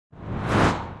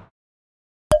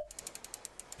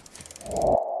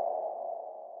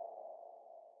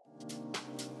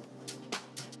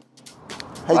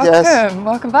Hey Jess.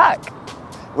 Welcome back.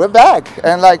 We're back,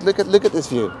 and like look at this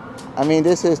view. I mean,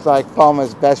 this is like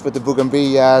farmer's best with the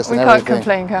bougainvilleas and everything. We can't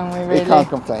complain, can we? Really? We can't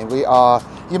complain. We are.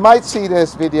 You might see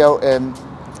this video in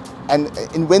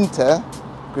winter,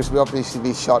 because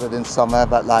we shot it in summer.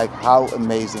 But like, how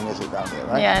amazing is it down here,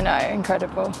 right? Yeah, no,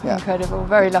 incredible, incredible.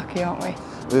 Very lucky, aren't we?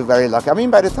 We're very lucky. I mean,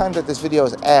 by the time that this video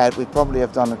is aired, we probably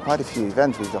have done quite a few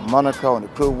events. We've done Monaco and the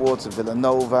Crew Awards and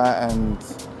Villanova and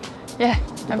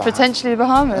potentially the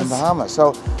Bahamas. And Bahamas.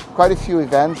 So quite a few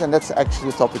events, and that's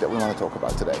actually the topic that we want to talk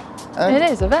about today. It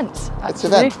is events. Actually. It's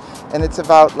events, and it's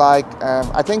about like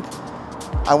I think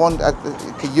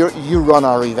you run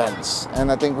our events,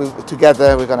 and I think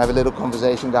together we're going to have a little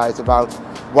conversation, guys, about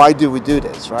why do we do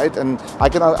this, right? And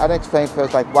I'd explain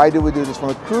first, like, why do we do this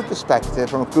from a crew perspective?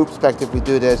 From a crew perspective, we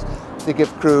do this to give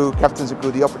captains and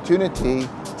crew the opportunity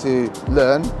to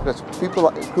learn, because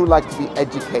crew like to be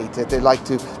educated. They like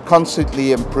to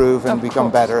constantly improve and become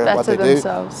better at what they do.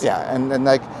 Yeah, and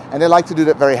they like to do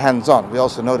that very hands-on. We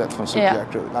also know that from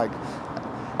CPR crew.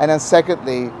 And then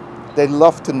secondly, they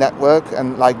love to network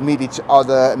and like meet each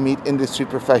other, meet industry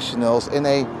professionals in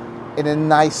a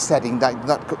nice setting.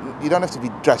 You don't have to be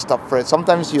dressed up for it.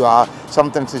 Sometimes you are.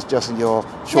 Sometimes it's just in your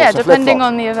shorts and depending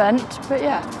on the event. But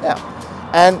yeah.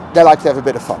 And they like to have a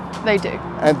bit of fun. They do.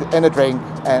 And a drink.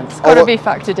 And it's got to be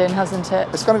factored in, hasn't it?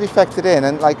 It's going to be factored in.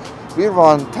 And like, we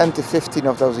run 10 to 15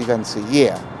 of those events a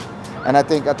year. And I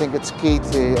think it's key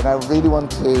to, and I really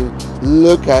want to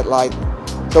look at like,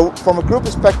 so from a crew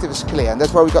perspective, it's clear, and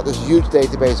that's why we got this huge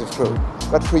database of crew.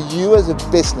 But for you as a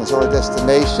business or a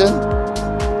destination,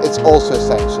 it's also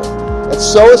essential. It's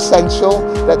so essential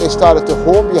that they started to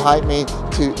horn behind me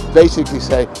to basically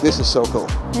say, this is so cool.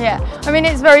 Yeah, I mean,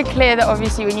 it's very clear that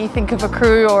obviously when you think of a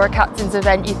crew or a captain's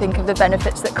event, you think of the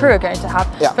benefits that crew are going to have.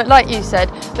 Yeah. But like you said,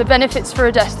 the benefits for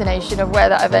a destination of where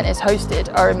that event is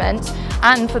hosted are immense,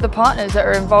 and for the partners that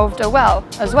are involved as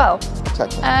well.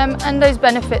 Exactly. And those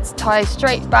benefits tie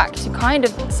straight back to kind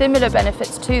of similar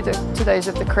benefits to those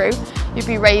of the crew. You'd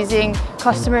be raising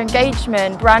customer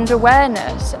engagement, brand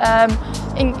awareness,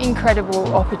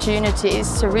 incredible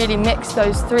opportunities to really mix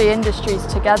those three industries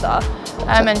together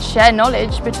and share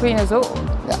knowledge between us all.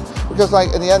 Yeah, because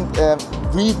like in the end,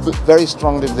 we very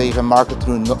strongly believe in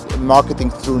marketing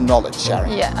through knowledge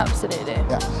sharing. Yeah, absolutely.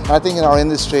 Yeah, and I think in our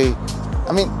industry,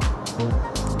 I mean,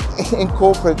 in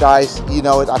corporate, guys, you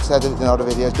know it, I've said it in other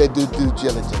videos, they do due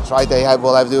diligence, right? They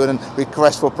will have to do a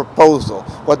request for proposal.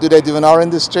 What do they do in our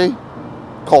industry?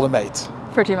 Call a mate.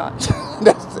 Pretty much.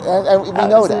 and we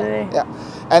know that. Yeah.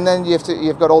 And then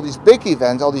you've got all these big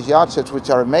events, all these yard sales, which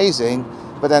are amazing,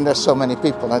 but then there's so many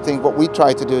people. And I think what we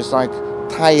try to do is like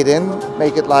tie it in,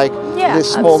 make it like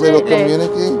this small little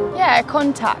community. Yeah,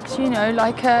 contact, you know,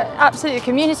 like absolutely,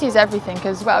 community is everything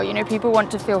as well. You know, people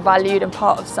want to feel valued and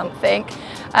part of something.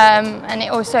 And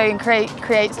it also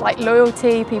creates like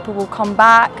loyalty. People will come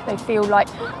back, they feel like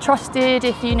trusted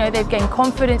if you know they've gained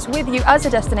confidence with you as a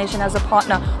destination, as a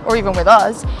partner, or even with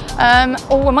us,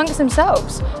 or amongst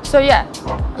themselves. So yeah,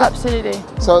 absolutely.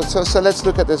 So let's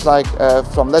look at this like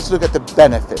let's look at the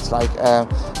benefits, like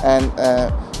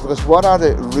because what are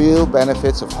the real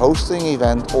benefits of hosting an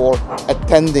event or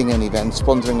attending an event,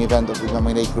 sponsoring an event, or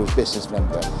becoming a crew business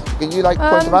member? Can you like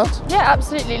point them out? Yeah,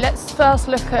 absolutely. Let's first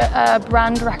look at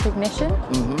brand recognition.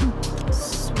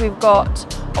 We've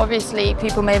got, obviously,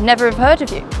 people may have never have heard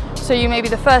of you. So you may be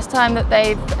the first time that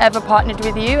they've ever partnered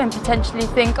with you and potentially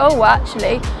think, oh, well,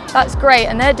 actually, that's great.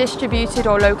 And they're distributed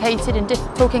or located in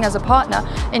talking as a partner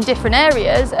in different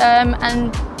areas.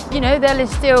 And, you know, they'll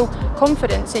instill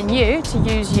confidence in you to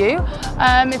use you.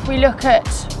 If we look at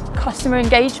customer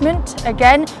engagement,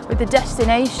 again, with the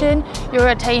destination, you're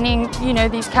attaining, you know,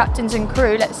 these captains and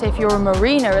crew, let's say if you're a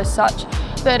marina as such,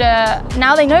 that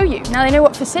now they know you, now they know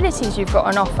what facilities you've got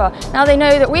on offer, now they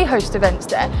know that we host events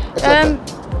there.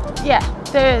 Yeah,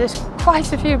 there's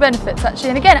quite a few benefits actually.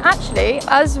 And again, actually,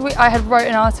 I had wrote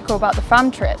an article about the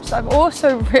fam trips, I've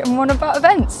also written one about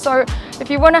events. So if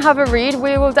you want to have a read,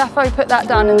 we will definitely put that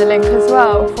down in the link as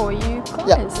well for you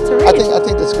guys to read. I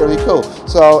think that's really cool.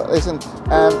 So listen,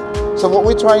 so what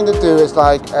we're trying to do is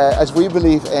like, as we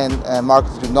believe in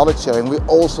marketing through knowledge sharing, we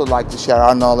also like to share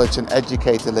our knowledge and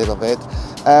educate a little bit.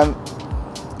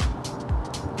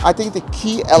 I think the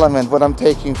key element, what I'm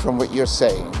taking from what you're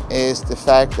saying, is the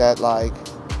fact that like,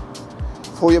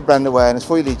 for your brand awareness,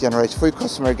 for your lead generation, for your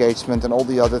customer engagement and all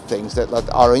the other things that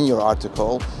are in your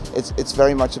article, it's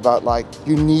very much about like,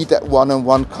 you need that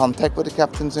one-on-one contact with the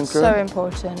captains and crew. So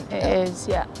important, it is,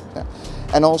 yeah.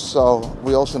 And also,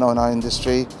 we also know in our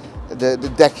industry, the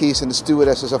deckies and the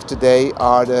stewardesses of today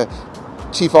are the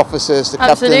chief officers, the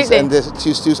Absolutely. captains, and the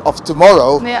two stews of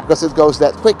tomorrow, Yeah. because it goes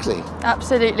that quickly.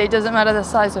 Absolutely, doesn't matter the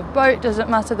size of boat, doesn't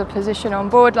matter the position on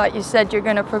board. Like you said, you're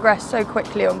going to progress so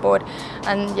quickly on board,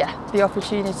 and yeah, the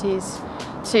opportunities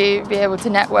to be able to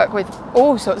network with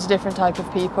all sorts of different type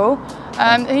of people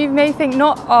who you may think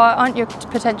aren't your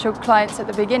potential clients at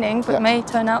the beginning, but may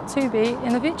turn out to be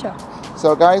in the future.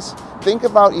 So guys, think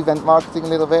about event marketing a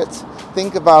little bit.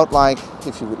 Think about, like,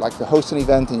 if you would like to host an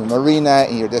event in your marina,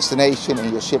 in your destination,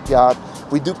 in your shipyard.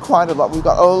 We do quite a lot. We've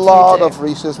got a lot of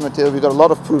research material. We've got a lot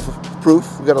of proof.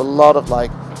 We've got a lot of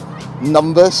like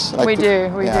numbers. Like we do.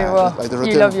 Well, like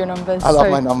you love your numbers. I love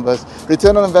my numbers.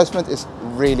 Return on investment is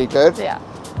really good. Yeah.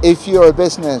 If you're a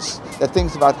business that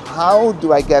thinks about how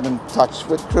do I get in touch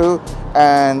with crew,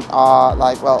 and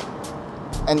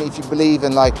and if you believe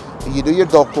in, like, you do your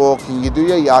dock walk and you do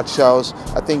your yacht shows,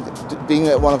 I think being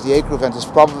at one of the A-Crew events is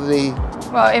probably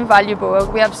invaluable.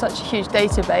 We have such a huge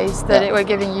database that we're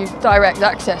giving you direct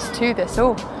access to this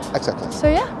all. Exactly.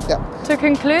 So to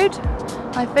conclude,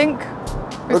 I think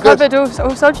we've good. covered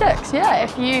all subjects. Yeah,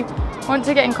 if you want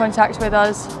to get in contact with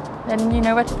us, then you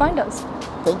know where to find us.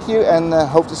 Thank you, and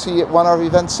hope to see you at one of our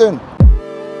events soon.